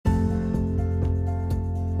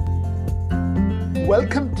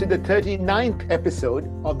Welcome to the 39th episode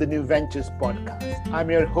of the New Ventures podcast. I'm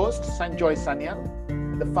your host, Sanjoy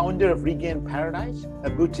Sanyal, the founder of Regain Paradise, a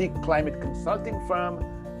boutique climate consulting firm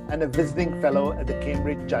and a visiting fellow at the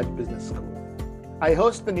Cambridge Judge Business School. I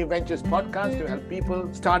host the New Ventures podcast to help people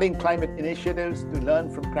starting climate initiatives to learn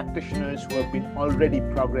from practitioners who have been already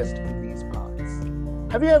progressed in these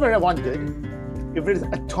paths. Have you ever wondered if it is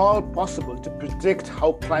at all possible to predict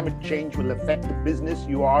how climate change will affect the business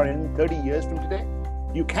you are in 30 years from today?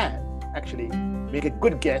 You can actually make a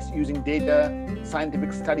good guess using data,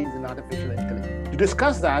 scientific studies, and artificial intelligence. To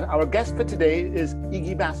discuss that, our guest for today is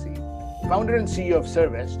Iggy Bassi, founder and CEO of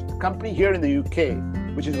Servest, a company here in the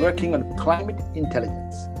UK, which is working on climate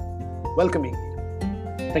intelligence. Welcome,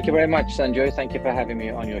 Iggy. Thank you very much, Sanjoy. Thank you for having me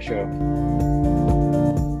on your show.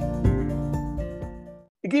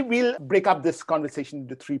 Iggy, we'll break up this conversation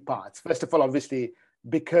into three parts. First of all, obviously,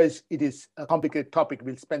 because it is a complicated topic,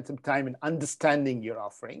 we'll spend some time in understanding your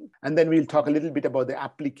offering. And then we'll talk a little bit about the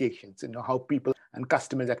applications, how people and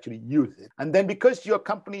customers actually use it. And then because your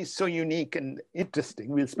company is so unique and interesting,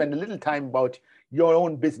 we'll spend a little time about your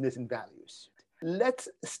own business and values. Let's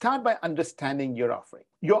start by understanding your offering.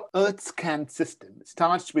 Your EarthScan system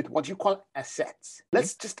starts with what you call assets.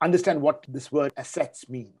 Let's just understand what this word assets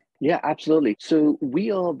mean. Yeah, absolutely. So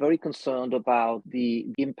we are very concerned about the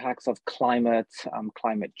impacts of climate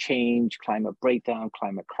change, climate breakdown,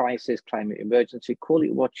 climate crisis, climate emergency, call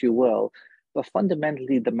it what you will. But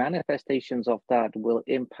fundamentally, the manifestations of that will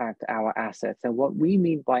impact our assets. And what we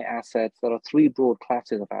mean by assets, there are three broad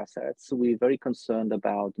classes of assets. So we're very concerned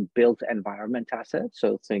about built environment assets.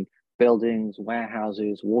 So think buildings,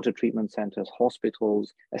 warehouses, water treatment centers,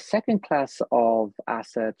 hospitals. A second class of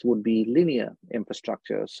assets would be linear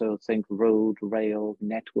infrastructure. So think road, rail,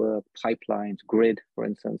 network, pipelines, grid, for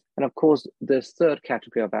instance. And of course, this third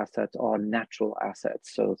category of assets are natural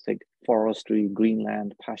assets. So think forestry,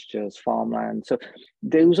 greenland, pastures, farmland. So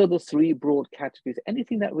those are the three broad categories.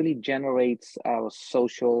 Anything that really generates our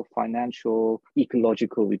social, financial,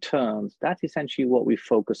 ecological returns, that's essentially what we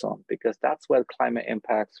focus on, because that's where climate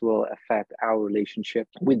impacts will affect our relationship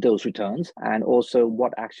with those returns. And also,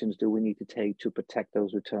 what actions do we need to take to protect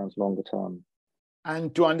those returns longer term?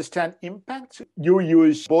 And to understand impacts, you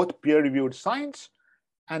use both peer-reviewed science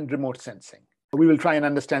and remote sensing. We will try and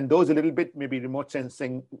understand those a little bit. Maybe remote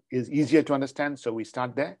sensing is easier to understand, so we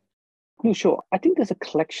start there. Sure. I think there's a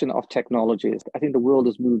collection of technologies. I think the world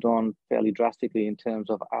has moved on fairly drastically in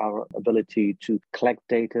terms of our ability to collect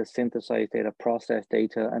data, synthesize data, process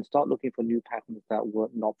data, and start looking for new patterns that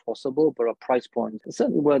were not possible, but at price points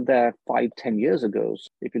certainly weren't there 5-10 years ago.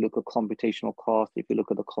 If you look at computational cost, if you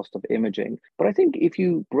look at the cost of imaging. But I think if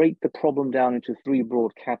you break the problem down into three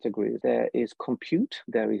broad categories, there is compute,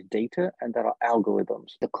 there is data, and there are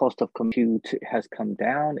algorithms. The cost of compute has come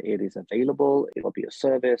down. It is available. It will be a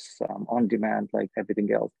service on demand like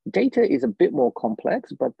everything else. Data is a bit more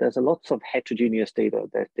complex, but there's a lots of heterogeneous data.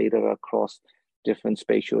 There's data across different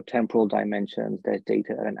spatial temporal dimensions. There's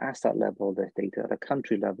data at an asset level. There's data at a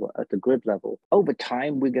country level, at the grid level. Over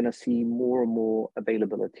time, we're going to see more and more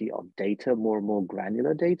availability of data, more and more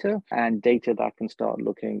granular data, and data that can start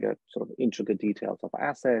looking at sort of intricate details of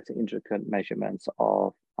assets, intricate measurements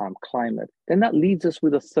of climate. Then that leads us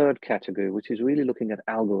with a third category, which is really looking at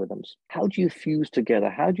algorithms. How do you fuse together?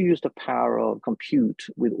 How do you use the power of compute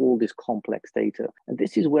with all this complex data? And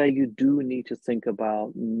this is where you do need to think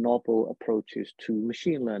about novel approaches to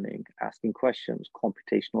machine learning, asking questions,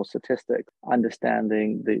 computational statistics,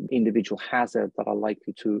 understanding the individual hazards that are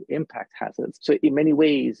likely to impact hazards. So in many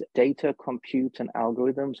ways, data, compute, and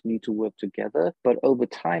algorithms need to work together. But over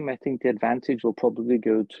time, I think the advantage will probably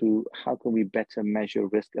go to how can we better measure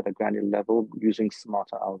risk at a granular level using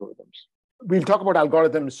smarter algorithms. We'll talk about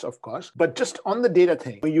algorithms, of course, but just on the data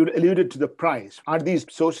thing, you alluded to the price. Are these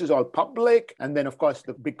sources all public? And then, of course,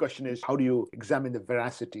 the big question is, how do you examine the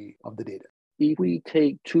veracity of the data? If we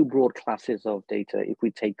take two broad classes of data, if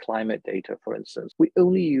we take climate data, for instance, we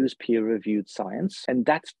only use peer-reviewed science. And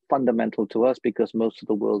that's fundamental to us because most of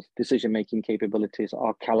the world's decision-making capabilities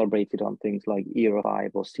are calibrated on things like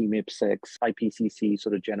ERA5 or CMIP6, IPCC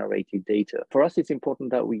sort of generated data. For us, it's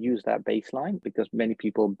important that we use that baseline because many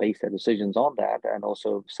people base their decisions on that and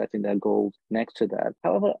also setting their goals next to that.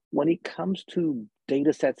 However, when it comes to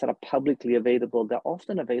data sets that are publicly available, they're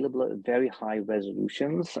often available at very high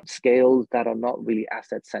resolutions, scales that are not really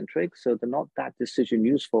asset centric. So they're not that decision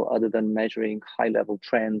useful other than measuring high level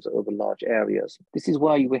trends over large areas. This is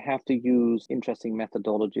why we have to use interesting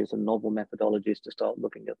methodologies and novel methodologies to start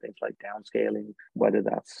looking at things like downscaling, whether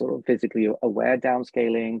that's sort of physically aware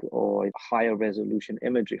downscaling or higher resolution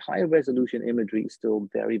imagery. Higher resolution imagery is still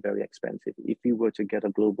very, very expensive. If you were to get a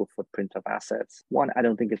global footprint of assets, one, I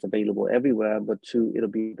don't think it's available everywhere, but two, it'll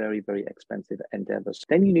be very, very expensive endeavors.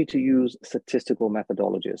 Then you need to use statistical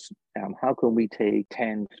methodologies. How can we take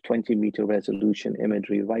 10, 20 meter resolution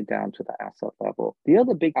imagery right down to the asset level? The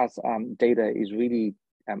other big data is really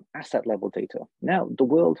asset level data. Now, the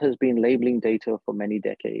world has been labeling data for many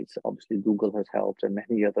decades. Obviously, Google has helped and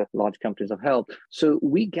many other large companies have helped. So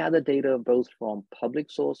we gather data both from public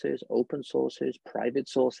sources, open sources, private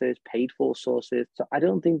sources, paid for sources. So I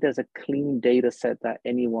don't think there's a clean data set that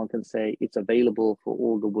anyone can say it's available for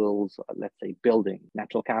all the world's, let's say, building,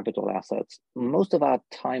 natural capital assets. Most of our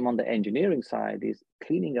time on the engineering side is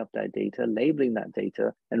cleaning up that data, labeling that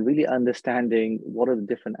data, and really understanding what are the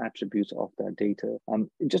different attributes of that data.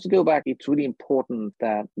 Just to go back, it's really important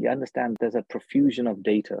that you understand there's a profusion of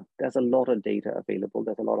data. There's a lot of data available.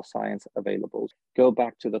 There's a lot of science available. Go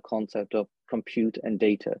back to the concept of compute and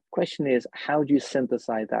data. Question is, how do you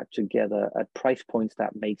synthesize that together at price points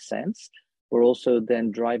that make sense? We're also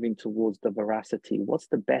then driving towards the veracity. What's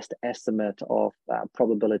the best estimate of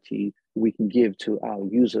probability we can give to our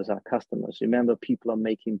users, our customers? Remember, people are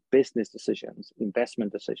making business decisions,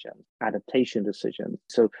 investment decisions, adaptation decisions.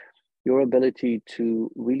 So your ability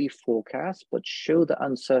to really forecast, but show the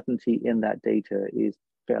uncertainty in that data is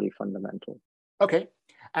fairly fundamental. Okay.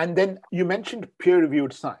 And then you mentioned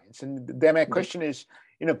peer-reviewed science. And then my question is,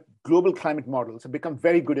 global climate models have become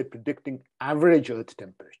very good at predicting average Earth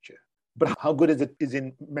temperature. But how good is it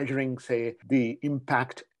in measuring, say, the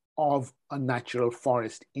impact of a natural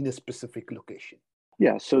forest in a specific location?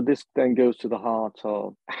 Yeah, so this then goes to the heart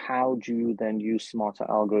of how do you then use smarter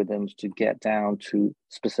algorithms to get down to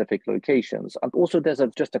specific locations. And also there's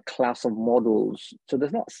just a class of models. So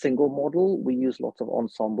there's not a single model. We use lots of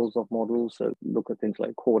ensembles of models. So look at things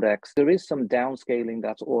like Cordex. There is some downscaling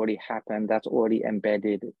that's already happened, that's already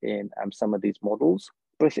embedded in some of these models.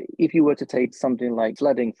 But if you were to take something like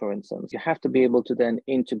flooding, for instance, you have to be able to then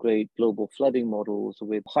integrate global flooding models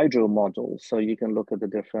with hydro models. So you can look at the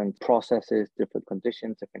different processes, different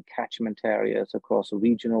conditions, different catchment areas across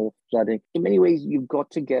regional flooding. In many ways, you've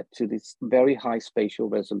got to get to this very high spatial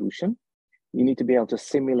resolution. You need to be able to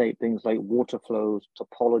simulate things like water flows,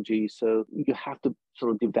 topology. So you have to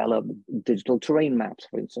sort of develop digital terrain maps,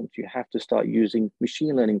 for instance. You have to start using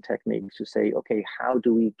machine learning techniques to say, okay, how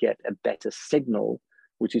do we get a better signal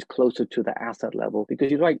which is closer to the asset level?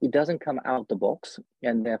 Because you're right, it doesn't come out the box,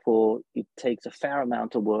 and therefore it takes a fair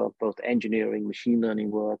amount of work, both engineering, machine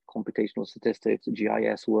learning work, computational statistics,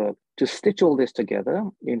 GIS work, to stitch all this together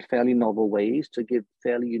in fairly novel ways to give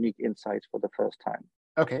fairly unique insights for the first time.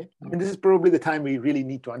 Okay. And this is probably the time we really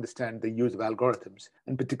need to understand the use of algorithms,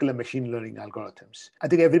 in particular machine learning algorithms. I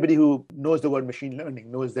think everybody who knows the word machine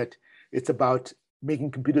learning knows that it's about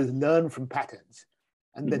making computers learn from patterns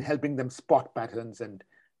and then helping them spot patterns and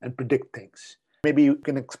predict things. Maybe you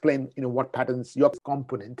can explain, what patterns your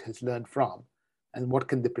component has learned from and what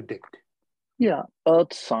can they predict? Yeah,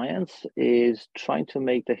 Earth science is trying to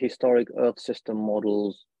make the historic Earth system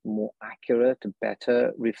models more accurate,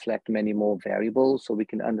 better, reflect many more variables so we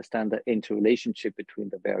can understand the interrelationship between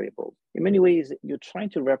the variables. In many ways, you're trying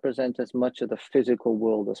to represent as much of the physical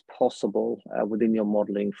world as possible within your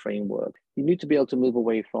modeling framework. You need to be able to move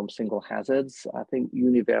away from single hazards. I think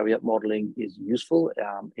univariate modeling is useful.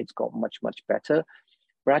 It's got much, much better.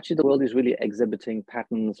 But actually, the world is really exhibiting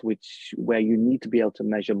patterns where you need to be able to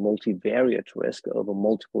measure multivariate risk over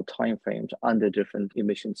multiple timeframes under different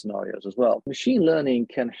emission scenarios as well. Machine learning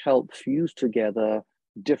can help fuse together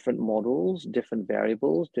different models, different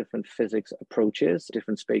variables, different physics approaches,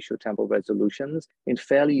 different spatial temporal resolutions in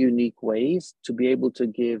fairly unique ways to be able to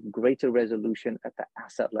give greater resolution at the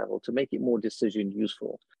asset level to make it more decision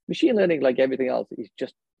useful. Machine learning, like everything else, is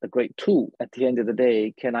just a great tool. At the end of the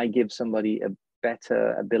day, can I give somebody a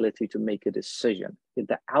better ability to make a decision?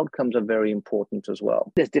 The outcomes are very important as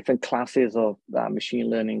well. There's different classes of machine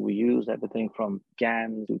learning we use, everything from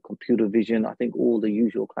GAN to computer vision, I think all the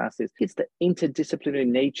usual classes. It's the interdisciplinary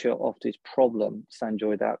nature of this problem,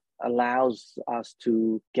 Sanjoy, that allows us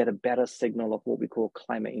to get a better signal of what we call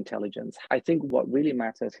climate intelligence. I think what really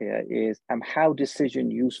matters here is how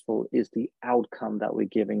decision useful is the outcome that we're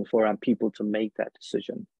giving for people to make that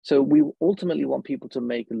decision. So we ultimately want people to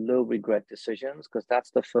make low regret decisions, because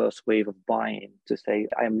that's the first wave of buy-in, to say,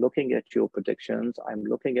 I'm looking at your predictions, I'm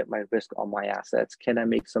looking at my risk on my assets. Can I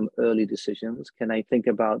make some early decisions? Can I think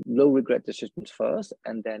about low regret decisions first?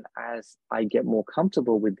 And then as I get more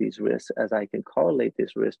comfortable with these risks, as I can correlate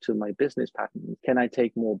this risk to my business patterns, can I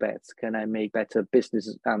take more bets? Can I make better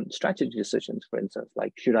business strategy decisions, for instance,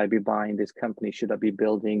 like should I be buying this company? Should I be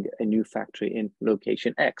building a new factory in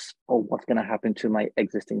location X? Or what's going to happen to my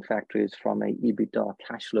existing factories from a EBITDA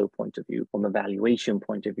cash flow point of view, from a valuation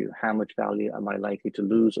point of view? How much value am I likely to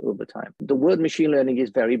lose over time? The word machine learning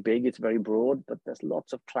is very big, it's very broad, but there's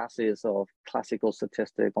lots of classes of classical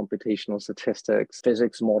statistics, computational statistics,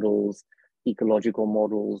 physics models, ecological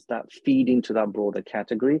models that feed into that broader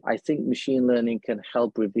category. I think machine learning can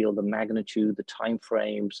help reveal the magnitude, the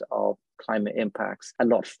timeframes of climate impacts a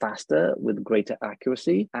lot faster with greater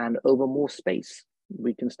accuracy and over more space.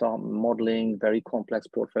 We can start modeling very complex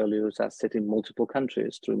portfolios that sit in multiple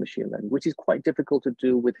countries through machine learning, which is quite difficult to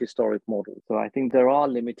do with historic models. So I think there are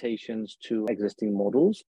limitations to existing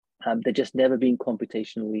models. They're just never been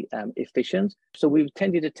computationally efficient. So we've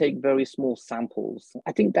tended to take very small samples.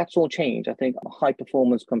 I think that's all changed. I think high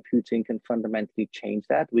performance computing can fundamentally change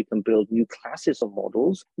that. We can build new classes of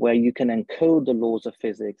models where you can encode the laws of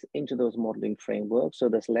physics into those modeling frameworks. So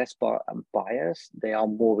there's less bias. They are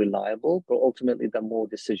more reliable, but ultimately they're more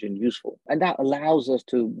decision useful. And that allows us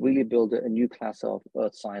to really build a new class of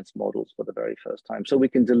earth science models for the very first time. So we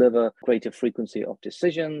can deliver greater frequency of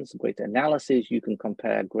decisions, greater analysis. You can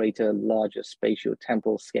compare larger spatial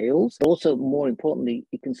temporal scales. But also, more importantly,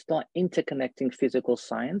 you can start interconnecting physical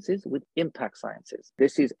sciences with impact sciences.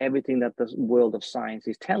 This is everything that the world of science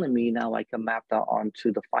is telling me. Now I can map that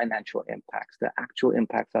onto the financial impacts, the actual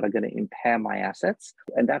impacts that are going to impair my assets.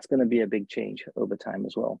 And that's going to be a big change over time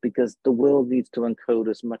as well, because the world needs to encode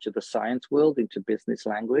as much of the science world into business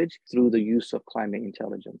language through the use of climate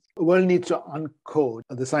intelligence. The world needs to uncode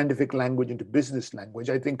the scientific language into business language.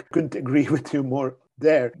 I think I couldn't agree with you more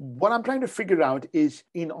there. What I'm trying to figure out is,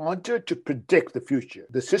 in order to predict the future,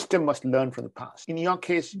 the system must learn from the past. In your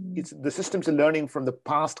case, it's the systems are learning from the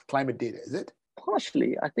past climate data, is it?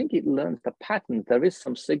 Partially, I think it learns the patterns. There is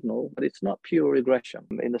some signal, but it's not pure regression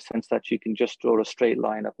in the sense that you can just draw a straight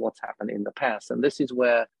line of what's happened in the past. And this is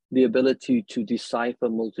where the ability to decipher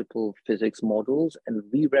multiple physics models and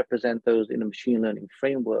re-represent those in a machine learning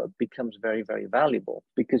framework becomes very, very valuable,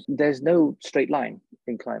 because there's no straight line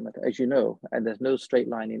in climate, as you know, and there's no straight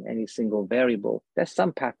line in any single variable. There's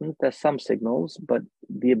some patterns, there's some signals, but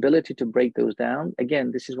the ability to break those down,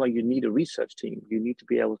 again, this is why you need a research team. You need to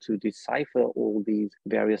be able to decipher all these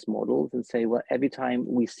various models and say, well, every time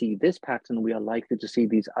we see this pattern, we are likely to see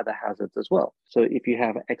these other hazards as well. So if you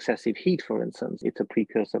have excessive heat, for instance, it's a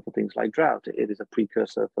precursor for things like drought. It is a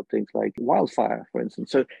precursor for things like wildfire, for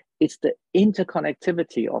instance. So it's the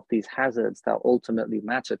interconnectivity of these hazards that ultimately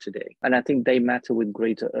matter today. And I think they matter with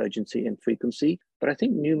greater urgency and frequency. But I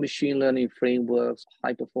think new machine learning frameworks,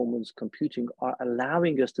 high performance computing are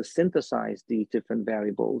allowing us to synthesize these different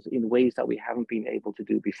variables in ways that we haven't been able to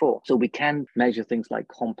do before. So we can measure things like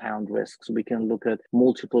compound risks. We can look at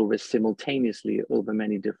multiple risks simultaneously over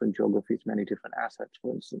many different geographies, many different assets,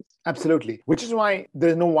 for instance. Absolutely. Which is why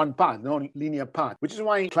there's no one path, no linear path, which is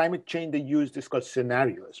why climate change, they use this called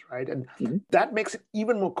scenarios, right? And that makes it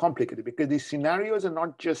even more complicated, because these scenarios are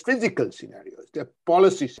not just physical scenarios, they're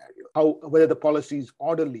policy scenarios. Whether the policy is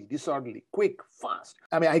orderly, disorderly, quick, fast.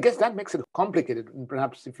 I mean, I guess that makes it complicated. And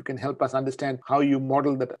perhaps if you can help us understand how you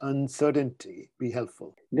model that uncertainty, be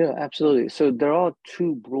helpful. Yeah, absolutely. So there are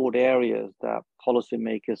two broad areas that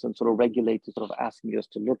policymakers and sort of regulators sort of asking us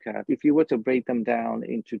to look at. If you were to break them down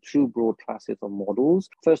into two broad classes of models,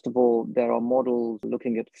 first of all, there are models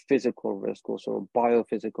looking at physical risk or sort of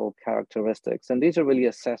biophysical characteristics. And these are really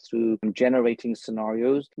assessed through generating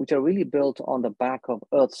scenarios, which are really built on the back of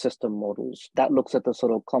Earth system models. That looks at the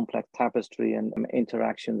sort of complex tapestry and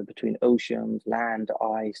interaction between oceans, land,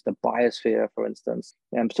 ice, the biosphere, for instance.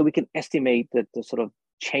 So we can estimate that the sort of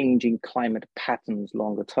changing climate patterns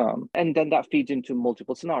longer term. And then that feeds into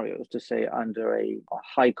multiple scenarios to say under a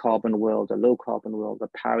high carbon world, a low carbon world, a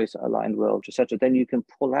Paris aligned world, etc. Then you can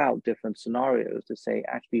pull out different scenarios to say,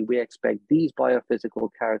 actually, we expect these biophysical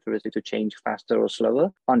characteristics to change faster or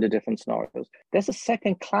slower under different scenarios. There's a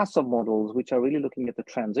second class of models which are really looking at the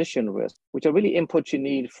transition risk, which are really inputs you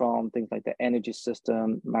need from things like the energy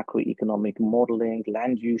system, macroeconomic modeling,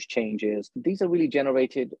 land use changes. These are really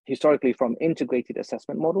generated historically from integrated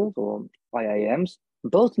assessment models, or IIMs,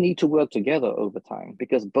 Both need to work together over time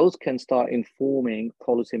because both can start informing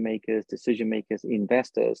policymakers, decision makers,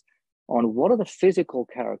 investors on what are the physical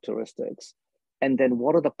characteristics and then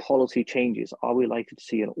what are the policy changes. Are we likely to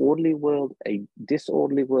see an orderly world, a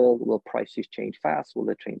disorderly world? Will prices change fast? Will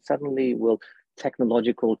they change suddenly? Will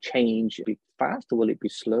technological change be fast? Will it be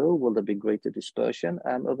slow? Will there be greater dispersion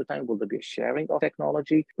over time? Will there be a sharing of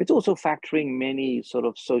technology? It's also factoring many sort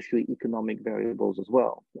of socioeconomic variables as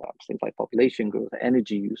well, things like population growth,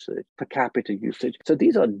 energy usage, per capita usage. So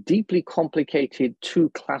these are deeply complicated two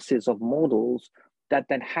classes of models that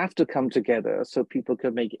then have to come together so people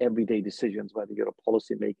can make everyday decisions, whether you're a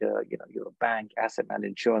policymaker, you're a bank, asset manager,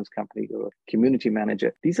 insurance company, you're a community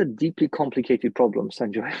manager. These are deeply complicated problems,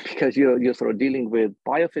 Sanjoy, because you're sort of dealing with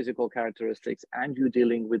biophysical characteristics and you're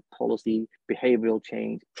dealing with policy, behavioral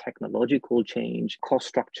change, technological change, cost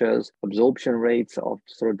structures, absorption rates of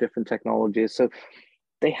sort of different technologies. So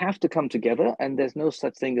they have to come together, and there's no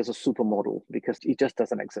such thing as a supermodel because it just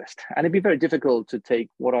doesn't exist. And it'd be very difficult to take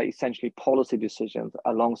what are essentially policy decisions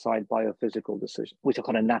alongside biophysical decisions, which are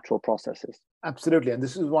kind of natural processes. Absolutely. And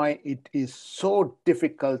this is why it is so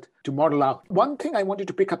difficult to model out. One thing I wanted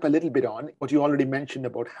to pick up a little bit on, what you already mentioned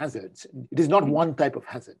about hazards. It is not one type of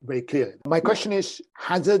hazard, very clear. My question is,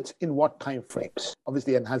 hazards in what time frames?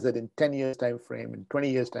 Obviously, a hazard in 10 years time frame, in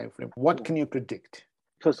 20 years time frame. What can you predict?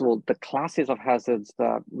 First of all, the classes of hazards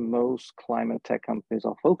that most climate tech companies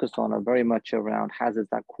are focused on are very much around hazards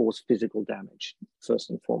that cause physical damage,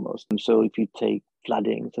 first and foremost. And so if you take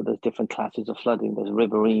flooding, so there's different classes of flooding. There's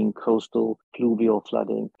riverine, coastal, fluvial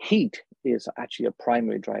flooding. Heat is actually a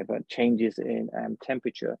primary driver. Changes in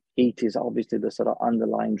temperature. Heat is obviously the sort of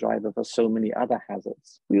underlying driver for so many other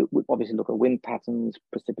hazards. We obviously look at wind patterns,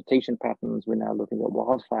 precipitation patterns. We're now looking at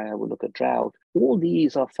wildfire. We look at drought. All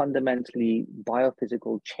these are fundamentally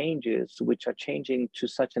biophysical changes which are changing to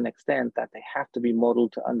such an extent that they have to be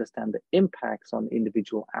modeled to understand the impacts on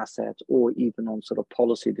individual assets or even on sort of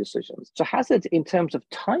policy decisions. So hazards in terms of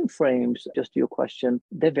timeframes, just to your question,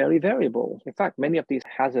 they're very variable. In fact, many of these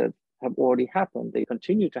hazards have already happened. They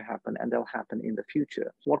continue to happen and they'll happen in the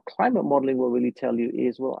future. What climate modeling will really tell you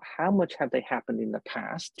is, well, how much have they happened in the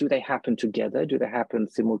past? Do they happen together? Do they happen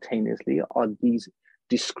simultaneously? Are these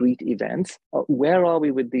discrete events? Where are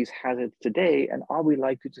we with these hazards today? And are we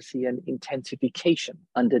likely to see an intensification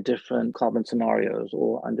under different carbon scenarios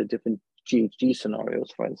or under different GHG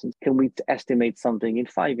scenarios, for instance? Can we estimate something in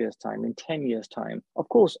 5 years' time, in 10 years' time? Of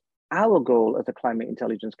course, our goal as a climate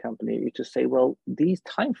intelligence company is to say, well, these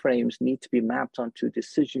timeframes need to be mapped onto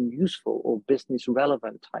decision useful or business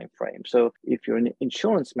relevant timeframes. So if you're an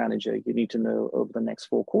insurance manager, you need to know over the next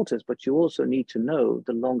 4 quarters, but you also need to know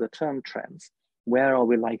the longer term trends. Where are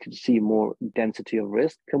we likely to see more density of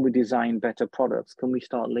risk? Can we design better products? Can we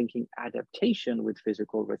start linking adaptation with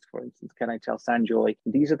physical risk, for instance? Can I tell Sanjoy,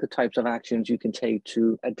 these are the types of actions you can take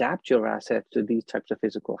to adapt your assets to these types of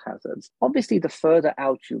physical hazards? Obviously, the further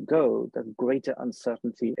out you go, the greater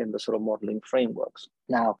uncertainty in the sort of modeling frameworks.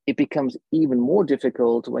 Now, it becomes even more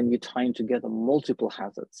difficult when you're tying together multiple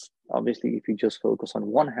hazards. Obviously, if you just focus on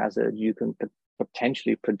one hazard, you can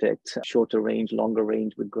potentially predict shorter range, longer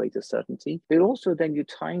range with greater certainty. But also then you're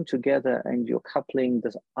tying together and you're coupling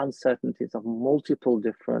the uncertainties of multiple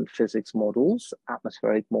different physics models,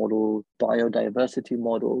 atmospheric models, biodiversity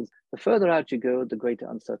models. The further out you go, the greater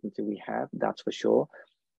uncertainty we have, that's for sure.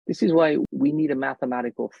 This is why we need a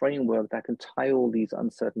mathematical framework that can tie all these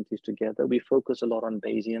uncertainties together. We focus a lot on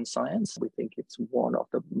Bayesian science. We think it's one of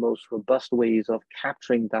the most robust ways of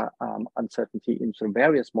capturing that uncertainty in sort of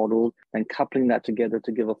various models and coupling that together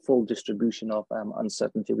to give a full distribution of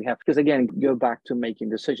uncertainty we have. Because again, go back to making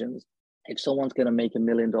decisions. If someone's going to make $1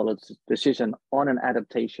 million decision on an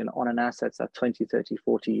adaptation, on an asset that's 20, 30,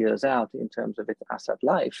 40 years out in terms of its asset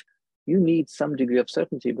life, you need some degree of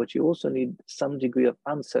certainty, but you also need some degree of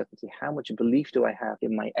uncertainty. How much belief do I have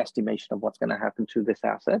in my estimation of what's going to happen to this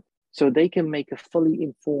asset? So they can make a fully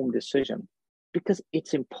informed decision, because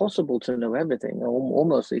it's impossible to know everything.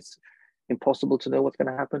 Almost it's impossible to know what's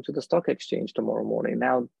going to happen to the stock exchange tomorrow morning.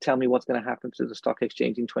 Now tell me what's going to happen to the stock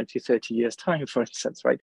exchange in 20, 30 years time, for instance,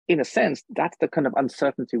 right? In a sense, that's the kind of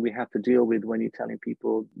uncertainty we have to deal with when you're telling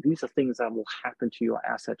people these are things that will happen to your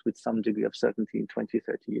asset with some degree of certainty in 20,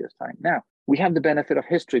 30 years time. Now, we have the benefit of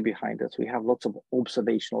history behind us. We have lots of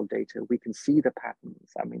observational data. We can see the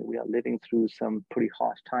patterns. I mean, we are living through some pretty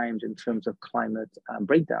harsh times in terms of climate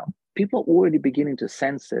breakdown. People are already beginning to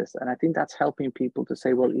sense this. And I think that's helping people to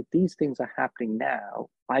say, well, if these things are happening now,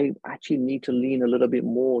 I actually need to lean a little bit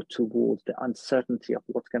more towards the uncertainty of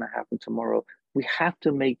what's going to happen tomorrow. We have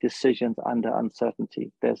to make decisions under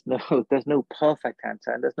uncertainty. There's no perfect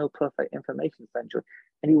answer and there's no perfect information, Sanjoy,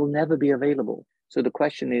 and it will never be available. So the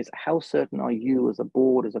question is, how certain are you as a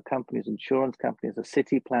board, as a company, as an insurance company, as a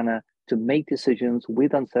city planner, to make decisions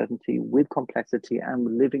with uncertainty, with complexity,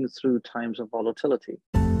 and living through times of volatility?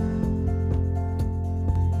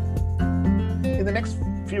 In the next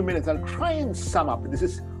few minutes, I'll try and sum up. This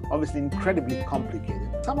is obviously incredibly complicated.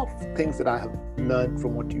 Some of the things that I have learned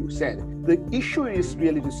from what you said. The issue is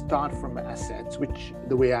really to start from assets, which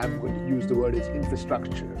the way I'm going to use the word is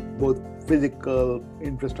infrastructure, both physical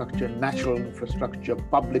infrastructure, natural infrastructure,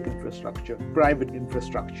 public infrastructure, private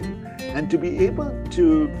infrastructure, and to be able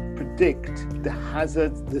to predict the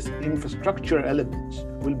hazards this infrastructure elements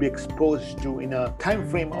will be exposed to in a time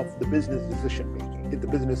frame of the business decision making. If the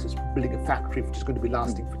business is building a factory which is going to be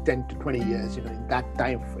lasting for 10 to 20 years, in that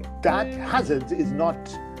time frame, that hazard is not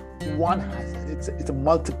one hazard. It's a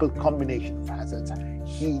multiple combination of hazards: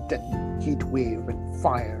 heat and heat wave, and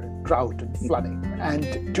fire, and drought, and flooding.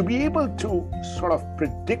 And to be able to sort of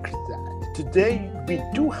predict that, today we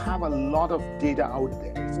do have a lot of data out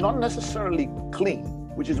there. It's not necessarily clean,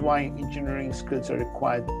 which is why engineering skills are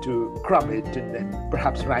required to scrub it and then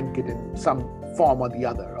perhaps rank it in some form or the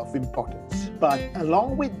other of importance. But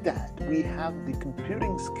along with that, we have the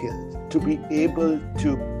computing skills to be able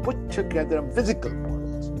to put together physical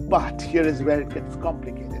models. But here is where it gets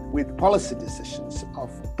complicated with policy decisions,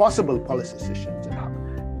 of possible policy decisions,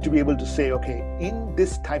 and to be able to say, okay, in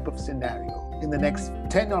this type of scenario, in the next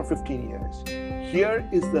 10 or 15 years, here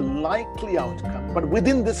is the likely outcome, but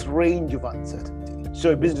within this range of uncertainty.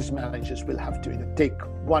 So business managers will have to take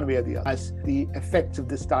one way or the other. As the effects of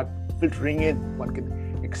this start filtering in, one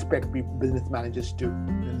can expect business managers to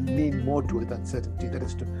lean more towards uncertainty, that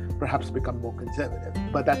is to perhaps become more conservative.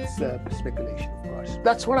 But that's speculation, of course.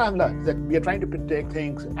 That's what I've learned, that we are trying to predict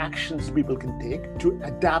things, actions people can take to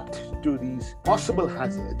adapt to these possible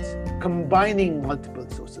hazards, combining multiple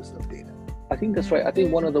sources of data. I think that's right. I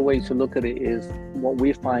think one of the ways to look at it is what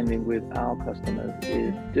we're finding with our customers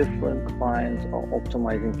is different clients are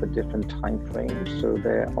optimizing for different time frames. So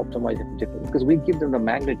they're optimizing for different, because we give them the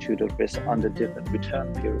magnitude of risk under different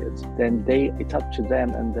return periods. Then it's up to them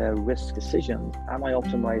and their risk decisions. Am I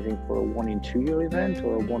optimizing for a 1 in 2 year event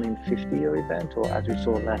or a 1 in 50 year event? Or as we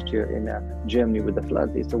saw last year in Germany with the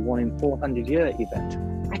floods, it's a 1 in 400 year event.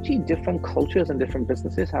 Actually, different cultures and different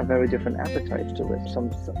businesses have very different appetites to risk.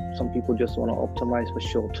 Some people just want to optimize for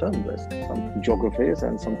short-term risk. Some geographies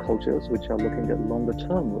and some cultures which are looking at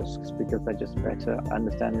longer-term risks because they're just better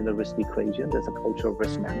understanding the risk equation. There's a culture of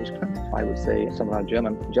risk management. I would say some of our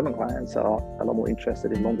German clients are a lot more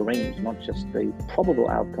interested in longer range, not just the probable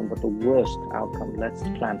outcome, but the worst outcome. Let's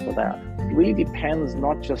plan for that. It really depends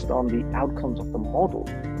not just on the outcomes of the model,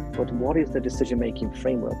 but what is the decision-making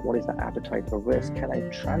framework? What is the appetite for risk? Can I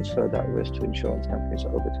transfer that risk to insurance companies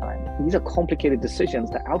over time? These are complicated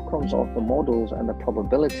decisions. The outcomes of the models and the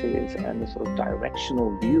probabilities and the sort of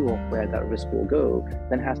directional view of where that risk will go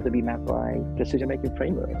then has to be mapped by decision-making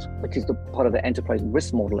frameworks, which is the part of the enterprise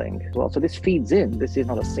risk modeling as well. So this feeds in. This is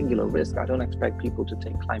not a singular risk. I don't expect people to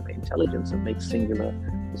take climate intelligence and make singular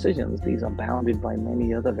decisions. These are bounded by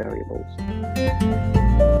many other variables.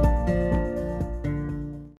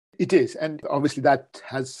 It is, and obviously that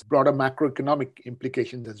has broader macroeconomic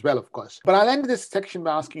implications as well, of course. But I'll end this section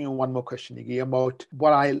by asking you one more question, Iggy, about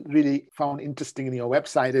what I really found interesting in your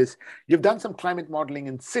website is you've done some climate modeling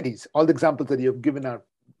in cities. All the examples that you've given are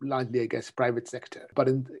largely, I guess, private sector. But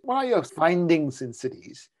what are your findings in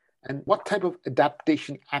cities, and what type of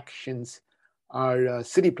adaptation actions are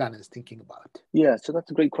city planners thinking about? Yeah, so that's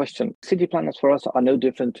a great question. City planners for us are no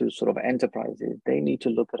different to sort of enterprises. They need to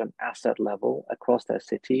look at an asset level across their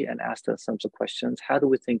city and ask themselves some questions. How do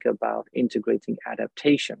we think about integrating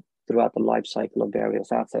adaptation throughout the life cycle of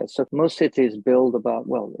various assets? So most cities build about,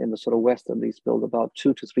 well, in the sort of West at least, build about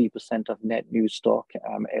 2 to 3% of net new stock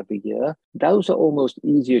every year. Those are almost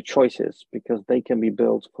easier choices because they can be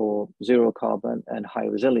built for zero carbon and high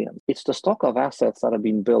resilience. It's the stock of assets that have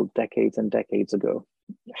been built decades and decades ago.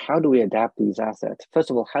 How do we adapt these assets?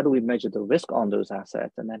 First of all, how do we measure the risk on those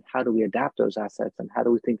assets? And then how do we adapt those assets? And how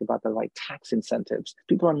do we think about the right tax incentives?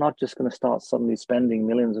 People are not just going to start suddenly spending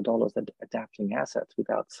millions of dollars at adapting assets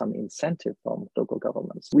without some incentive from local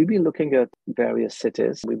governments. We've been looking at various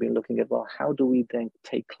cities. We've been looking at, well, how do we then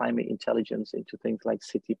take climate intelligence into things like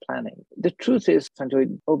city planning? The truth is,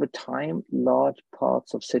 Sanjoy, over time, large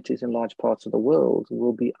parts of cities in large parts of the world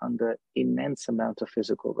will be under immense amount of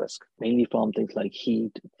physical risk, mainly from things like heat,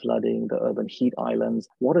 flooding, the urban heat islands.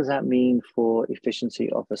 What does that mean for efficiency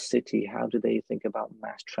of a city? How do they think about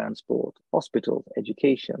mass transport, hospitals,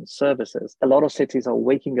 education, services? A lot of cities are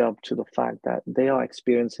waking up to the fact that they are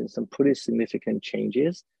experiencing some pretty significant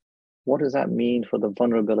changes What does that mean for the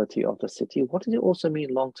vulnerability of the city? What does it also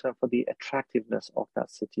mean long term for the attractiveness of that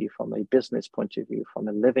city from a business point of view, from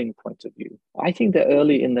a living point of view? I think they're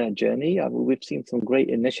early in their journey. I mean, we've seen some great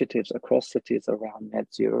initiatives across cities around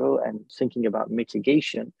net zero and thinking about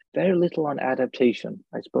mitigation. Very little on adaptation.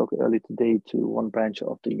 I spoke earlier today to one branch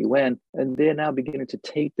of the UN, and they're now beginning to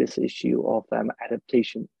take this issue of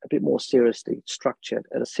adaptation a bit more seriously, structured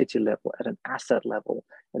at a city level, at an asset level,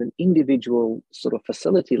 at an individual sort of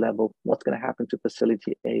facility level. What's going to happen to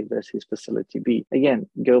facility A versus facility B? Again,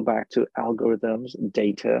 go back to algorithms,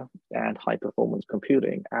 data, and high performance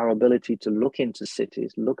computing. Our ability to look into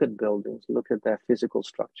cities, look at buildings, look at their physical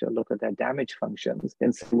structure, look at their damage functions,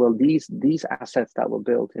 and say, well, these assets that were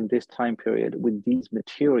built in this time period with these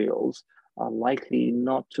materials are likely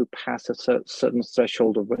not to pass a certain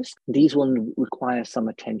threshold of risk. These will require some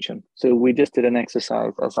attention. So we just did an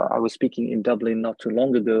exercise. As I was speaking in Dublin not too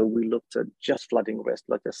long ago, we looked at just flooding risk,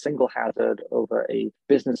 like a single hazard over a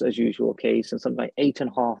business as usual case, and something like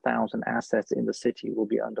 8,500 assets in the city will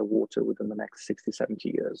be underwater within the next 60,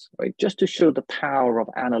 70 years, right? Just to show the power of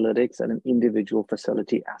analytics at an individual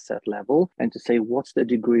facility asset level, and to say what's the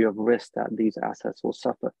degree of risk that these assets will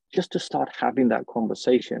suffer, just to start having that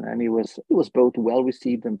conversation. And it was both well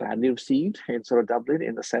received and badly received in sort of Dublin,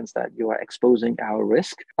 in the sense that you are exposing our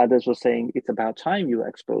risk. Others were saying it's about time you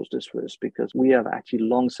expose this risk, because we have actually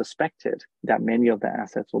long suspected that many of the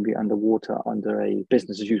assets will be underwater under a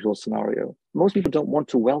business as usual scenario. Most people don't want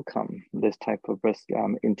to welcome this type of risk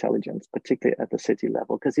intelligence, particularly at the city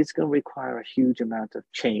level, because it's going to require a huge amount of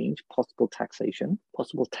change, possible taxation,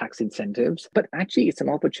 possible tax incentives. But actually, it's an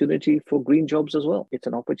opportunity for green jobs as well. It's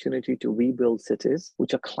an opportunity to rebuild cities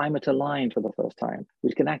which are climate aligned for the first time,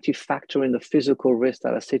 which can actually factor in the physical risk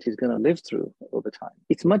that a city is going to live through over time.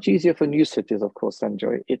 It's much easier for new cities, of course,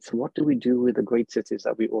 Sanjoy. It's what do we do with the great cities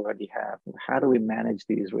that we already have? How do we manage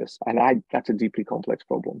these risks? And that's a deeply complex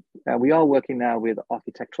problem. We are working now with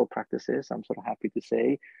architectural practices, I'm sort of happy to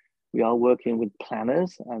say. We are working with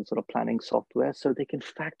planners and sort of planning software so they can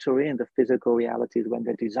factor in the physical realities when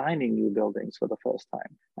they're designing new buildings for the first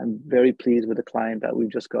time. I'm very pleased with the client that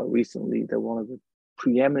we've just got recently. They're one of the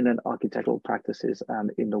preeminent architectural practices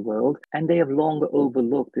in the world. And they have long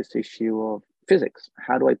overlooked this issue of physics.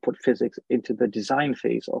 How do I put physics into the design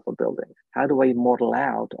phase of a building? How do I model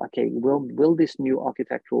out, okay, will this new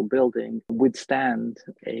architectural building withstand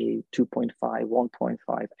a 2.5, 1.5,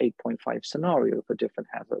 8.5 scenario for different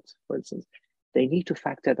hazards, for instance? They need to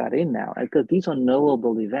factor that in now, because these are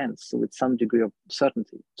knowable events with some degree of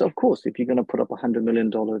certainty. So of course, if you're going to put up $100 million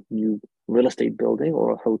new real estate building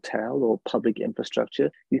or a hotel or public infrastructure,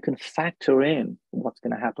 you can factor in what's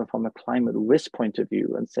going to happen from a climate risk point of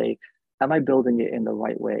view and say, am I building it in the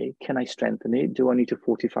right way? Can I strengthen it? Do I need to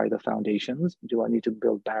fortify the foundations? Do I need to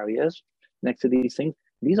build barriers next to these things?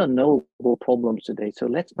 These are knowable problems today. So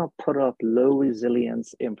let's not put up low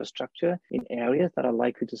resilience infrastructure in areas that are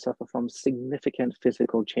likely to suffer from significant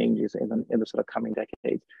physical changes in the sort of coming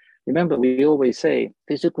decades. Remember, we always say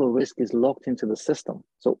physical risk is locked into the system.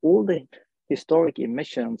 So all the historic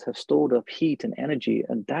emissions have stored up heat and energy,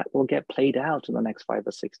 and that will get played out in the next 5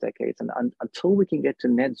 or 6 decades. And until we can get to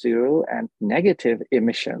net zero and negative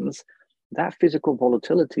emissions, that physical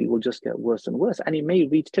volatility will just get worse and worse. And it may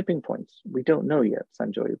reach tipping points. We don't know yet,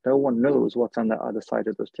 Sanjoy. No one knows what's on the other side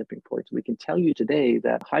of those tipping points. We can tell you today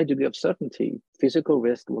that high degree of certainty, physical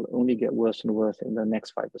risk will only get worse and worse in the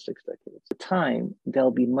next 5 or 6 decades. At the time,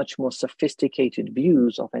 there'll be much more sophisticated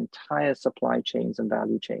views of entire supply chains and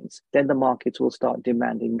value chains. Then the markets will start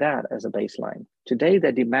demanding that as a baseline. Today,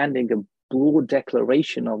 they're demanding a broad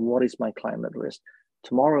declaration of what is my climate risk.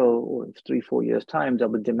 Tomorrow, or in 3-4 years' time, they'll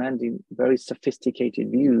be demanding very sophisticated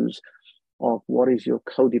views of what is your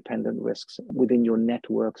codependent risks within your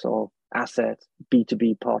networks of assets,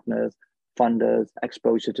 B2B partners, funders,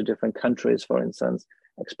 exposure to different countries, for instance,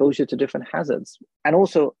 exposure to different hazards. And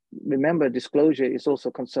also, remember, disclosure is also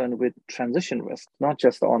concerned with transition risk, not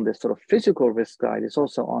just on this sort of physical risk side, it's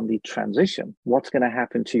also on the transition. What's going to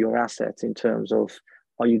happen to your assets in terms of,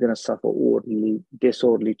 are you going to suffer orderly,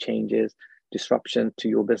 disorderly changes, disruption to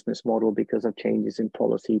your business model because of changes in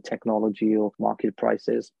policy, technology, or market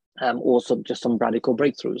prices, also just some radical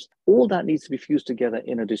breakthroughs. All that needs to be fused together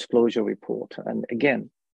in a disclosure report. And again,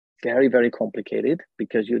 very, very complicated,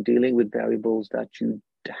 because you're dealing with variables that you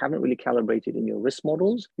haven't really calibrated in your risk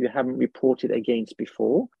models, you haven't reported against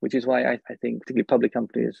before, which is why I think particularly public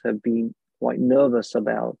companies have been quite nervous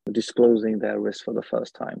about disclosing their risk for the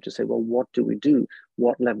first time to say, well, what do we do?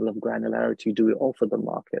 What level of granularity do we offer the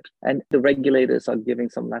market? And the regulators are giving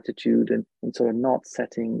some latitude in sort of not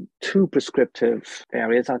setting too prescriptive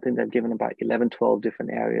areas. I think they've given about 11, 12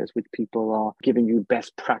 different areas which people are giving you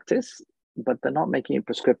best practice, but they're not making it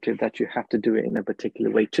prescriptive that you have to do it in a particular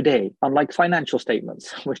way today. Unlike financial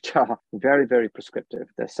statements, which are very, very prescriptive.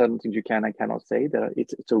 There's certain things you can and cannot say.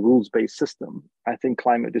 It's a rules-based system. I think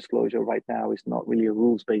climate disclosure right now is not really a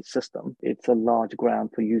rules-based system. It's a large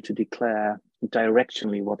ground for you to declare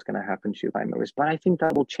directionally what's going to happen to your climate risk. But I think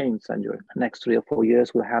that will change, Sanjoy. Next 3 or 4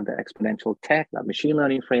 years, we'll have the exponential tech, the machine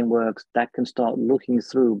learning frameworks that can start looking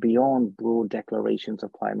through beyond broad declarations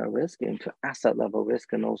of climate risk into asset level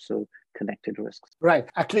risk and also connected risks. Right.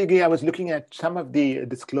 Actually, Guy, I was looking at some of the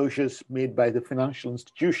disclosures made by the financial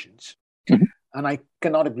institutions, and I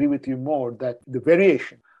cannot agree with you more that the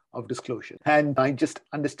variation of disclosure. And I just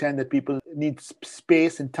understand that people need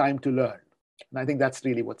space and time to learn. And I think that's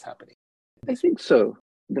really what's happening. I think so.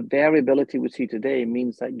 The variability we see today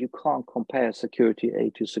means that you can't compare security A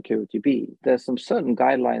to security B. There's some certain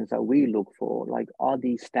guidelines that we look for, like, are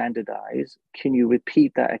these standardized? Can you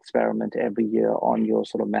repeat that experiment every year on your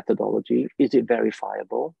sort of methodology? Is it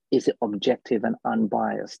verifiable? Is it objective and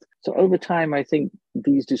unbiased? So over time, I think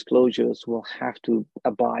these disclosures will have to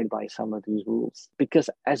abide by some of these rules, because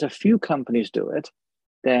as a few companies do it,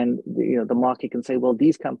 then the market can say, well,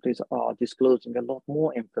 these companies are disclosing a lot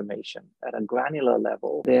more information at a granular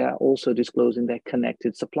level. They're also disclosing their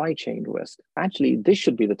connected supply chain risk. Actually, this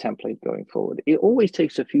should be the template going forward. It always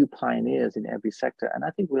takes a few pioneers in every sector. And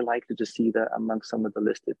I think we're likely to see that amongst some of the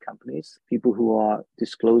listed companies, people who are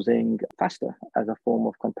disclosing faster as a form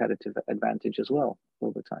of competitive advantage as well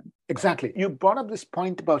over time. Exactly. You brought up this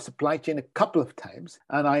point about supply chain a couple of times,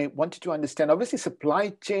 and I wanted to understand, obviously, supply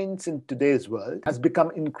chains in today's world has become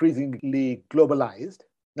increasingly globalized.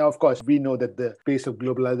 Now, of course, we know that the pace of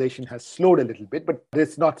globalization has slowed a little bit, but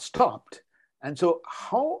it's not stopped. And so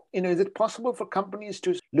how, is it possible for companies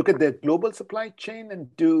to look at their global supply chain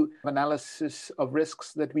and do analysis of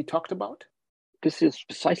risks that we talked about? This is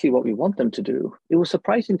precisely what we want them to do. It was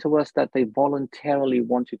surprising to us that they voluntarily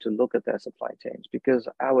wanted to look at their supply chains, because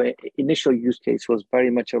our initial use case was very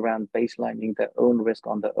much around baselining their own risk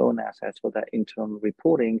on their own assets for their internal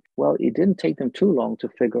reporting. Well, it didn't take them too long to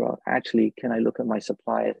figure out, actually, can I look at my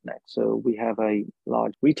suppliers next? So we have a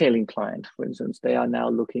large retailing client, for instance. They are now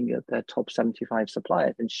looking at their top 75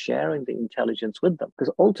 suppliers and sharing the intelligence with them.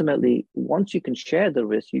 Because ultimately, once you can share the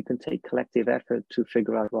risk, you can take collective effort to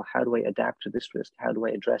figure out, well, how do I adapt to this risk? How do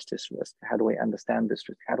I address this risk? How do I understand this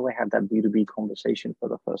risk? How do I have that B2B conversation for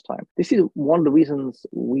the first time? This is one of the reasons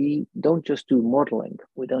we don't just do modeling.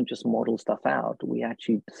 We don't just model stuff out. We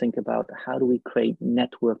actually think about, how do we create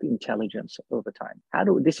network intelligence over time?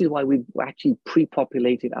 This is why we've actually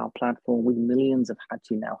pre-populated our platform with millions of,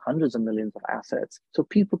 actually now hundreds of millions of assets, so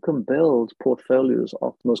people can build portfolios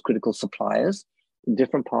of most critical suppliers in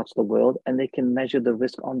different parts of the world, and they can measure the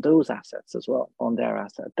risk on those assets as well, on their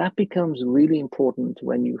asset. That becomes really important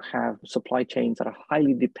when you have supply chains that are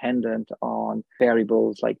highly dependent on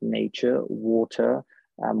variables like nature, water,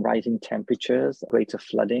 rising temperatures, greater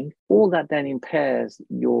flooding. All that then impairs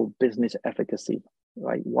your business efficacy,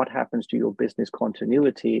 right? What happens to your business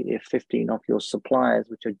continuity if 15 of your suppliers,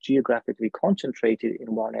 which are geographically concentrated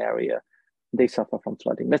in one area, they suffer from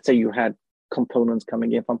flooding? Let's say you had components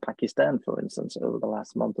coming in from Pakistan, for instance, over the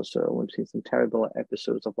last month or so. We've seen some terrible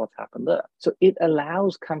episodes of what's happened there. So it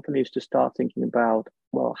allows companies to start thinking about,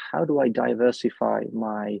 well, how do I diversify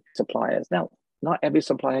my suppliers? Now, not every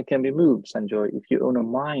supplier can be moved, Sanjoy. If you own a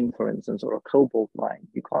mine, for instance, or a cobalt mine,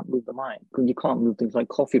 you can't move the mine. You can't move things like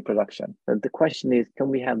coffee production. But the question is, can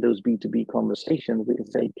we have those B2B conversations? We can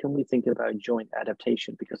say, can we think about joint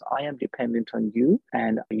adaptation? Because I am dependent on you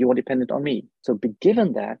and you are dependent on me. So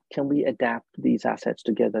given that, can we adapt these assets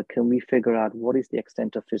together? Can we figure out what is the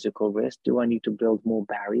extent of physical risk? Do I need to build more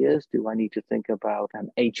barriers? Do I need to think about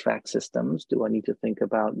HVAC systems? Do I need to think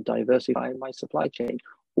about diversifying my supply chain?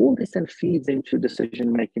 All this then feeds into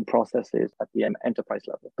decision-making processes at the enterprise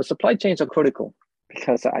level. But supply chains are critical,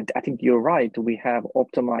 because I think you're right. We have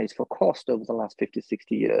optimized for cost over the last 50,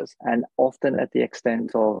 60 years, and often at the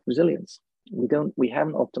extent of resilience. We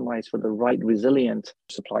haven't optimized for the right resilient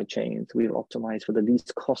supply chains. We've optimized for the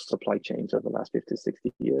least cost supply chains over the last 50,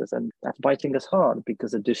 60 years. And that's biting us hard,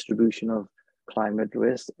 because the distribution of climate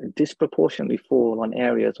risk disproportionately fall on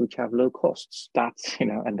areas which have low costs. That's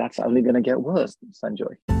only going to get worse,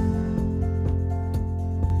 Sanjoy.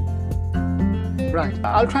 Right.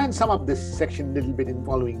 I'll try and sum up this section a little bit in the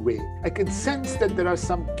following way. I can sense that there are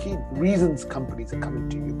some key reasons companies are coming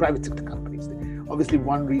to you, private sector companies. Obviously,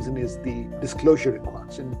 one reason is the disclosure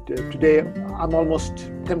requirements. And today, I'm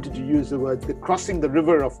almost tempted to use the word, they're crossing the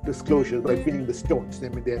river of disclosure by feeding the stones. I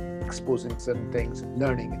mean, they're exposing certain things,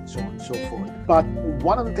 learning, and so on and so forth. But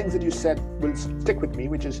one of the things that you said will stick with me,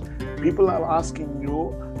 which is people are asking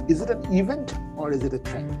you, is it an event or is it a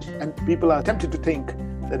trend? And people are tempted to think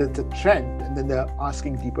that it's a trend, and then they're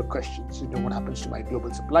asking deeper questions. What happens to my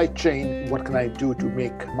global supply chain? What can I do to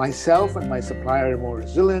make myself and my supplier more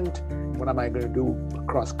resilient? What am I going to do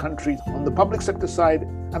across countries? On the public sector side,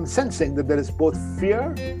 I'm sensing that there is both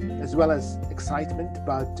fear as well as excitement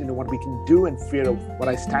about what we can do, and fear of what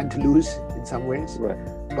I stand to lose in some ways. Right.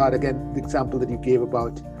 But again, the example that you gave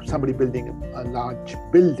about somebody building a large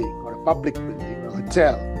building or a public building or a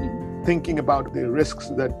hotel, thinking about the risks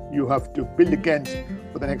that you have to build against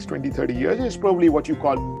for the next 20, 30 years is probably what you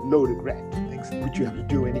call low regret, things which you have to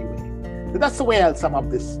do anyway. So that's the way I'll sum up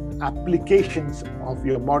this, applications of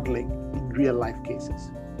your modeling in real life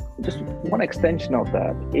cases. Just one extension of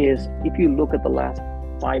that is, if you look at the last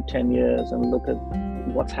 5-10 years and look at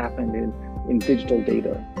what's happened in digital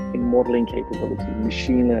data, in modeling capability,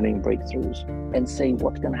 machine learning breakthroughs, and say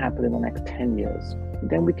what's going to happen in the next 10 years,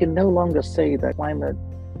 then we can no longer say that climate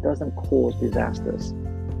doesn't cause disasters.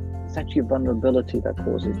 It's actually vulnerability that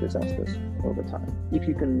causes disasters over time. If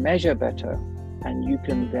you can measure better, and you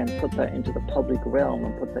can then put that into the public realm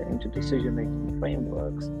and put that into decision-making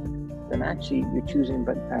frameworks, then actually you're choosing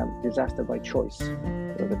disaster by choice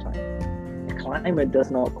over time. Climate does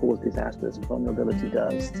not cause disasters, vulnerability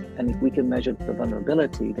does. And if we can measure the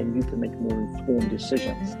vulnerability, then you can make more informed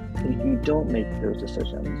decisions. And if you don't make those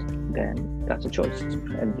decisions, then that's a choice.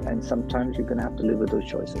 And sometimes you're going to have to live with those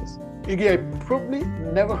choices. Iggy, I probably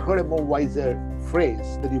never heard a more wiser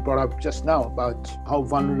phrase that you brought up just now about how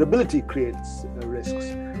vulnerability creates risks.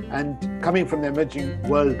 And coming from the emerging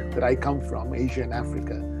world that I come from, Asia and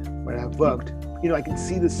Africa, where I've worked, I can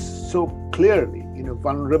see this so clearly,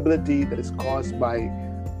 vulnerability that is caused by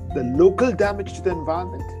the local damage to the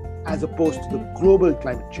environment as opposed to the global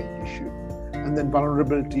climate change issue. And then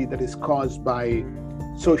vulnerability that is caused by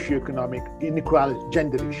socioeconomic inequality,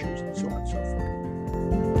 gender issues, and so on and so forth.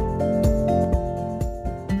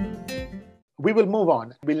 We will move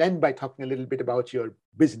on. We'll end by talking a little bit about your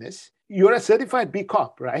business. You're a certified B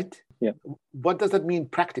Corp, right? Yeah. What does that mean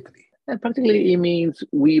practically? And practically, it means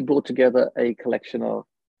we brought together a collection of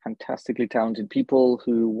fantastically talented people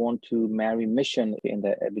who want to marry mission in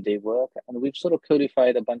their everyday work. And we've sort of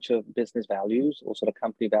codified a bunch of business values, or sort of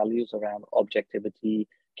company values around objectivity,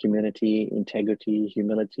 community, integrity,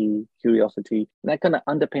 humility, curiosity. And that kind of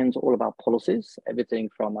underpins all of our policies, everything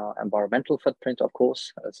from our environmental footprint, of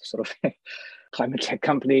course, as a sort of climate tech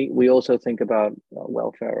company. We also think about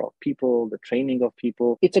welfare of people, the training of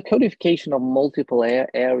people. It's a codification of multiple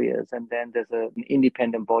areas. And then there's an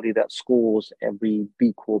independent body that scores every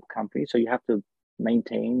B Corp company. So you have to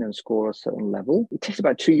maintain and score a certain level. It takes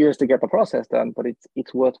about 2 years to get the process done, but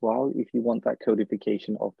it's worthwhile if you want that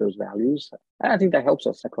codification of those values. And I think that helps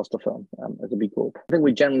us across the firm as a B Corp. I think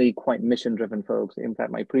we're generally quite mission-driven folks. In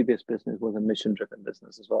fact, my previous business was a mission-driven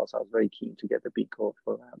business as well. So I was very keen to get the B Corp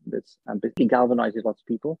for this. It galvanizes lots of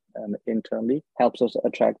people internally, helps us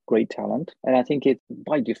attract great talent. And I think it,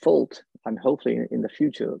 by default, and hopefully in the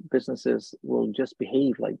future, businesses will just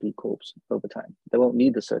behave like B Corps over time. They won't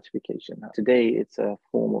need the certification. Today, it's a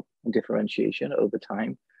form of differentiation over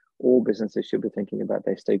time. All businesses should be thinking about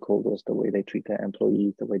their stakeholders, the way they treat their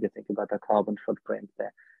employees, the way they think about their carbon footprint,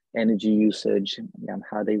 their energy usage, and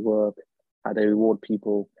how they work, how they reward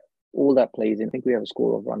people. All that plays in. I think we have a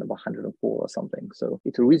score of around 104 or something. So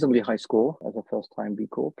it's a reasonably high score as a first-time B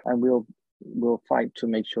Corp, and we'll fight to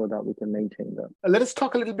make sure that we can maintain that. Let us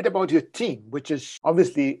talk a little bit about your team, which is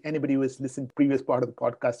obviously anybody who has listened to the previous part of the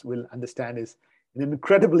podcast will understand is an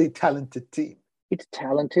incredibly talented team. It's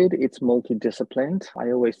talented, it's multidisciplined.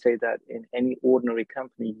 I always say that in any ordinary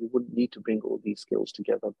company, you wouldn't need to bring all these skills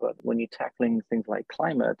together. But when you're tackling things like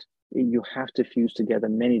climate, you have to fuse together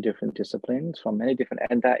many different disciplines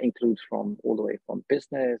and that includes from all the way from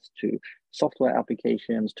business to software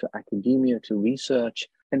applications to academia to research.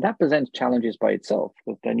 And that presents challenges by itself,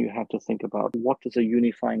 but then you have to think about what does a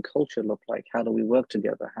unifying culture look like? How do we work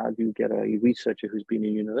together? How do you get a researcher who's been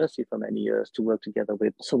in university for many years to work together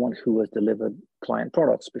with someone who has delivered client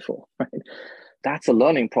products before, right? That's a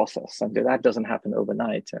learning process, and that doesn't happen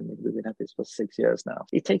overnight. And we've been at this for 6 years now.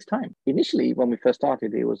 It takes time. Initially, when we first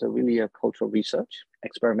started, it was really a cultural research,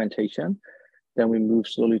 experimentation. Then we moved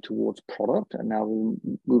slowly towards product, and now we're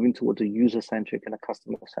moving towards a user-centric and a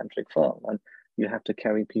customer-centric firm. And You have to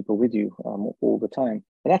carry people with you all the time.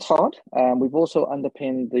 And that's hard. We've also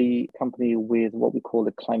underpinned the company with what we call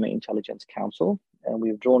the Climate Intelligence Council. And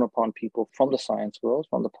we've drawn upon people from the science world,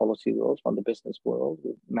 from the policy world, from the business world.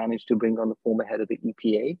 We've managed to bring on the former head of the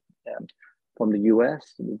EPA from the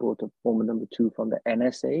US. We brought a former number 2 from the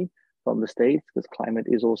NSA, from the States, because climate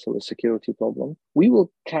is also a security problem. We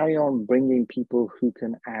will carry on bringing people who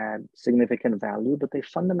can add significant value, but they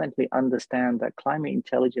fundamentally understand that climate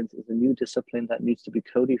intelligence is a new discipline that needs to be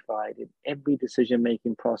codified in every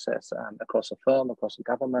decision-making process across a firm, across a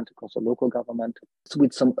government, across a local government,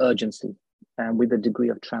 with some urgency and with a degree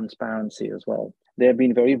of transparency as well. They've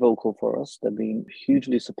been very vocal for us. They've been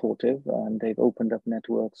hugely supportive, and they've opened up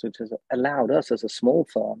networks which has allowed us as a small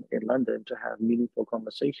firm in London to have meaningful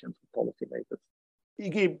conversations with policymakers.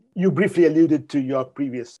 Iggy, you briefly alluded to your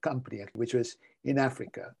previous company, which was in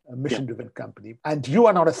Africa, a mission-driven company, and you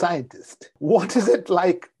are not a scientist. What is it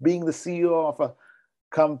like being the CEO of a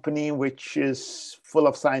company which is full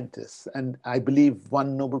of scientists, and I believe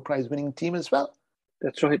one Nobel Prize winning team as well?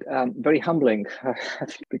 That's right. Very humbling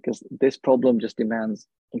because this problem just demands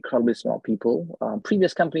incredibly smart people.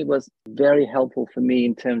 Previous company was very helpful for me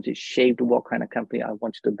in terms it shaped what kind of company I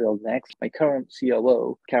wanted to build next. My current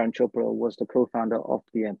COO, Karen Chopra, was the co-founder of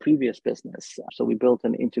the previous business. So we built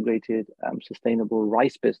an integrated sustainable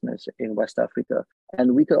rice business in West Africa.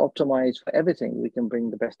 And we could optimize for everything. We can bring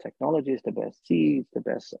the best technologies, the best seeds, the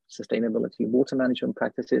best sustainability water management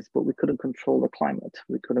practices, but we couldn't control the climate.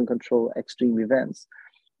 We couldn't control extreme events.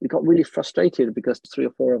 We got really frustrated because 3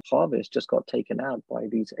 or 4 of harvests just got taken out by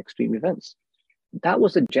these extreme events. That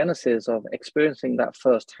was the genesis of experiencing that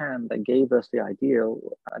firsthand that gave us the idea.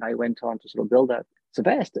 And I went on to sort of build that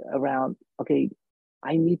Savest around, okay,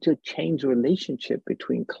 I need to change the relationship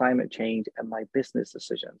between climate change and my business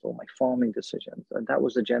decisions or my farming decisions. And that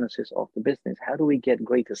was the genesis of the business. How do we get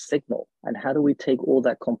greater signal? And how do we take all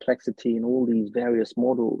that complexity in all these various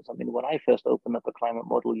models? I mean, when I first opened up a climate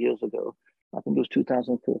model years ago, I think it was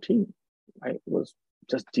 2014, it was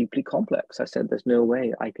just deeply complex. I said, there's no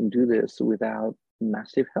way I can do this without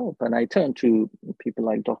massive help. And I turned to people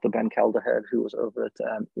like Dr. Ben Calderhead, who was over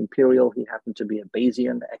at Imperial. He happened to be a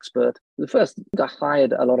Bayesian expert. The first, I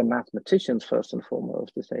hired a lot of mathematicians first and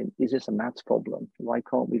foremost to say, is this a maths problem? Why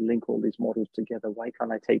can't we link all these models together? Why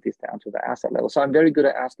can't I take this down to the asset level? So I'm very good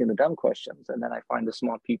at asking the dumb questions, and then I find the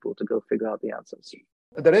smart people to go figure out the answers.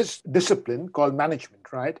 There is discipline called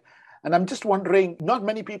management, right? And I'm just wondering, not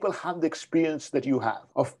many people have the experience that you have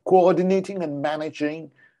of coordinating and managing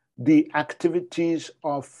the activities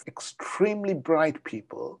of extremely bright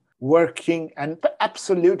people working and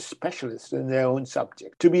absolute specialists in their own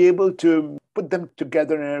subject, to be able to put them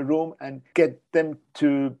together in a room and get them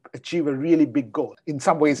to achieve a really big goal. In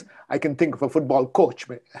some ways, I can think of a football coach,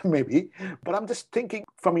 maybe, but I'm just thinking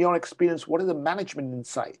from your experience, what is the management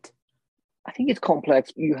insight? I think it's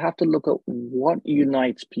complex. You have to look at what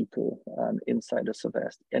unites people inside of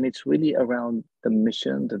Savest. And it's really around the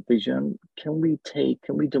mission, the vision. Can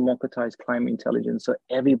we democratize climate intelligence so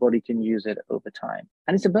everybody can use it over time?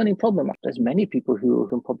 And it's a burning problem. There's many people who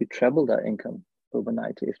can probably treble their income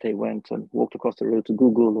overnight if they went and walked across the road to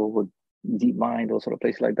Google or would DeepMind or sort of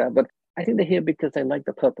place like that. But I think they're here because they like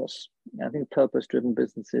the purpose. I think purpose-driven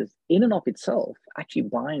businesses in and of itself actually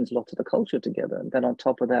binds lots of the culture together. And then on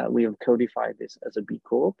top of that, we have codified this as a B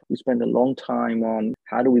Corp. We spend a long time on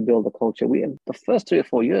how do we build a culture. In the first 3 or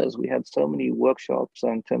 4 years, we had so many workshops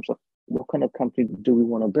in terms of what kind of company do we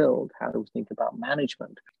want to build? How do we think about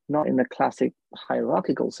management? Not in the classic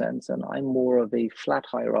hierarchical sense. And I'm more of a flat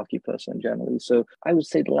hierarchy person generally. So I would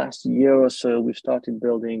say the last year or so, we've started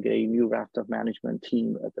building a new raft of management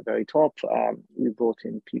team at the very top. We brought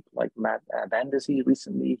in people like Matt Vanderzee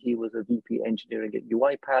recently. He was a VP engineering at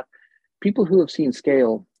UiPath. People who have seen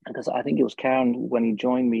scale, because I think it was Karen when he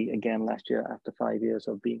joined me again last year after 5 years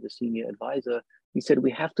of being a senior advisor, he said,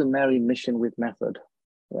 we have to marry mission with method.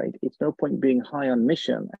 Right? It's no point being high on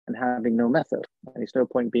mission and having no method. And it's no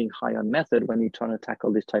point being high on method when you're trying to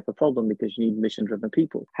tackle this type of problem because you need mission-driven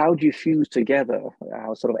people. How do you fuse together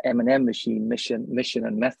our sort of M&M machine, mission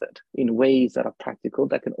and method in ways that are practical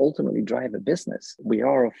that can ultimately drive a business? We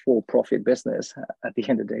are a for-profit business. At the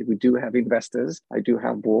end of the day, we do have investors. I do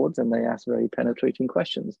have boards, and they ask very penetrating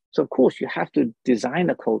questions. So of course, you have to design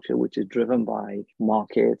a culture which is driven by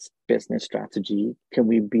markets, business strategy. Can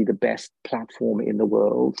we be the best platform in the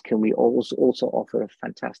world? world? Can we also offer a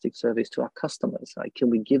fantastic service to our customers? Like, can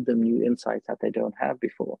we give them new insights that they don't have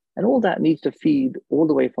before? And all that needs to feed all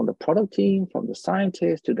the way from the product team, from the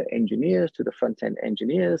scientists to the engineers, to the front-end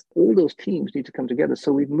engineers. All those teams need to come together.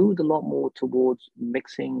 So we've moved a lot more towards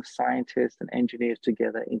mixing scientists and engineers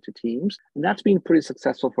together into teams. And that's been pretty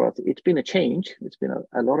successful for us. It's been a change. It's been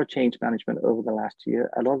a lot of change management over the last year.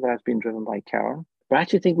 A lot of that has been driven by Karen. But I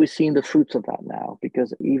actually think we've seen the fruits of that now,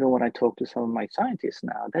 because even when I talk to some of my scientists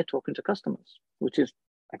now, they're talking to customers, which is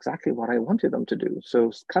exactly what I wanted them to do.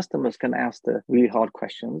 So customers can ask the really hard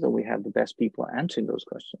questions, and we have the best people answering those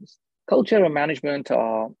questions. Culture and management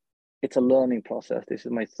it's a learning process. This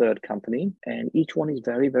is my third company, and each one is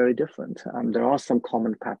very, very different. There are some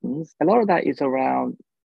common patterns. A lot of that is around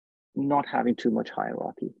not having too much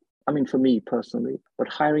hierarchy. I mean, for me personally, but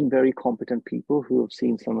hiring very competent people who have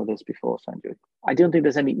seen some of this before, Sanjay. I don't think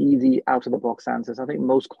there's any easy out-of-the-box answers. I think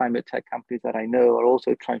most climate tech companies that I know are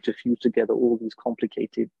also trying to fuse together all these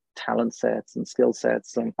complicated talent sets and skill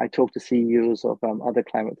sets. And I talk to CEOs of other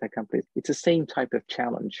climate tech companies. It's the same type of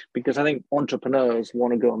challenge, because I think entrepreneurs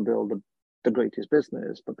want to go and build the greatest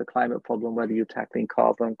business, but the climate problem, whether you're tackling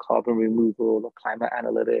carbon removal, or climate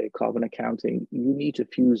analytics, carbon accounting, you need to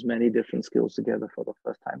fuse many different skills together for the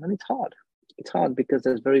first time. And it's hard. It's hard because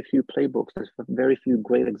there's very few playbooks. There's very few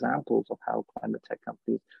great examples of how climate tech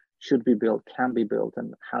companies should be built, can be built,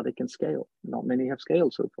 and how they can scale. Not many have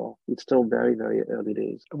scaled so far. It's still very, very early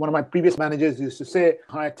days. One of my previous managers used to say,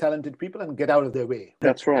 hire talented people and get out of their way.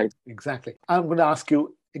 That's right. Exactly. I'm going to ask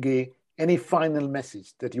you, Iggy, any final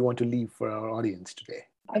message that you want to leave for our audience today?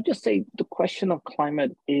 I'd just say the question of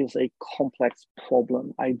climate is a complex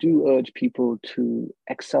problem. I do urge people to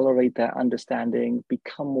accelerate their understanding,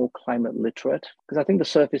 become more climate literate, because I think the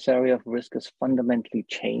surface area of risk has fundamentally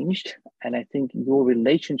changed. And I think your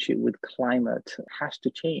relationship with climate has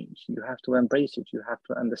to change. You have to embrace it. You have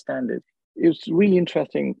to understand it. It's really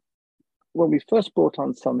interesting. When we first brought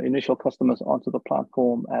on some initial customers onto the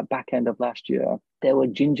platform back end of last year, they were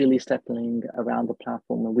gingerly settling around the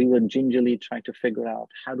platform, and we were gingerly trying to figure out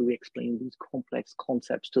how do we explain these complex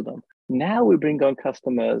concepts to them. Now we bring on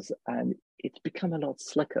customers and it's become a lot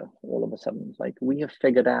slicker all of a sudden. Like, we have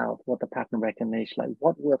figured out what the pattern recognition, like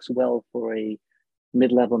what works well for a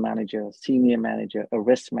mid-level manager, senior manager, a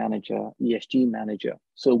risk manager, ESG manager.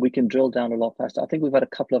 So we can drill down a lot faster. I think we've had a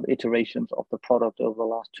couple of iterations of the product over the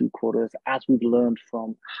last 2 quarters as we've learned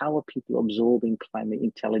from how are people absorbing climate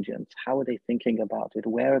intelligence? How are they thinking about it?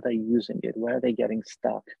 Where are they using it? Where are they getting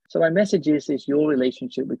stuck? So my message is your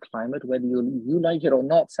relationship with climate, whether you like it or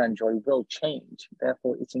not, Sanjoy, will change.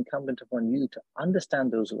 Therefore, it's incumbent upon you to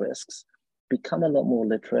understand those risks, become a lot more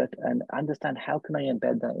literate, and understand how can I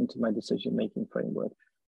embed that into my decision-making framework.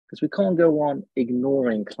 Because we can't go on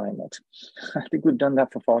ignoring climate. I think we've done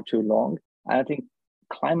that for far too long. And I think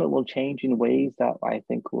climate will change in ways that I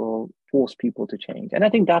think will force people to change. And I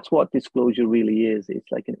think that's what disclosure really is.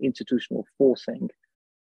 It's like an institutional forcing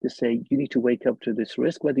to say, you need to wake up to this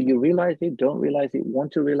risk, whether you realize it, don't realize it,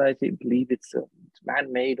 want to realize it, believe it's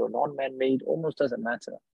man-made or non-man-made, almost doesn't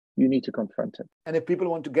matter. You need to confront it. And if people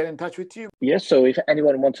want to get in touch with you? Yes, so if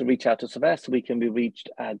anyone wants to reach out to Savess, we can be reached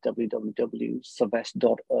at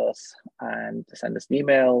www.savess.earth and send us an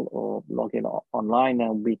email or log in online,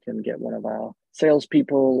 and we can get one of our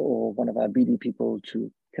salespeople or one of our BD people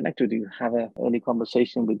to connect with you, have an early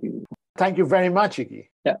conversation with you. Thank you very much, Iggy.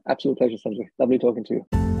 Yeah, absolute pleasure, Sanjay. Lovely talking to you.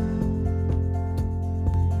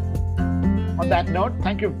 On that note,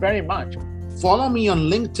 thank you very much. Follow me on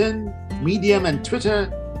LinkedIn, Medium, and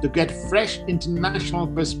Twitter to get fresh international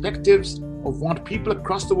perspectives of what people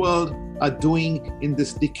across the world are doing in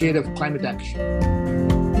this decade of climate action.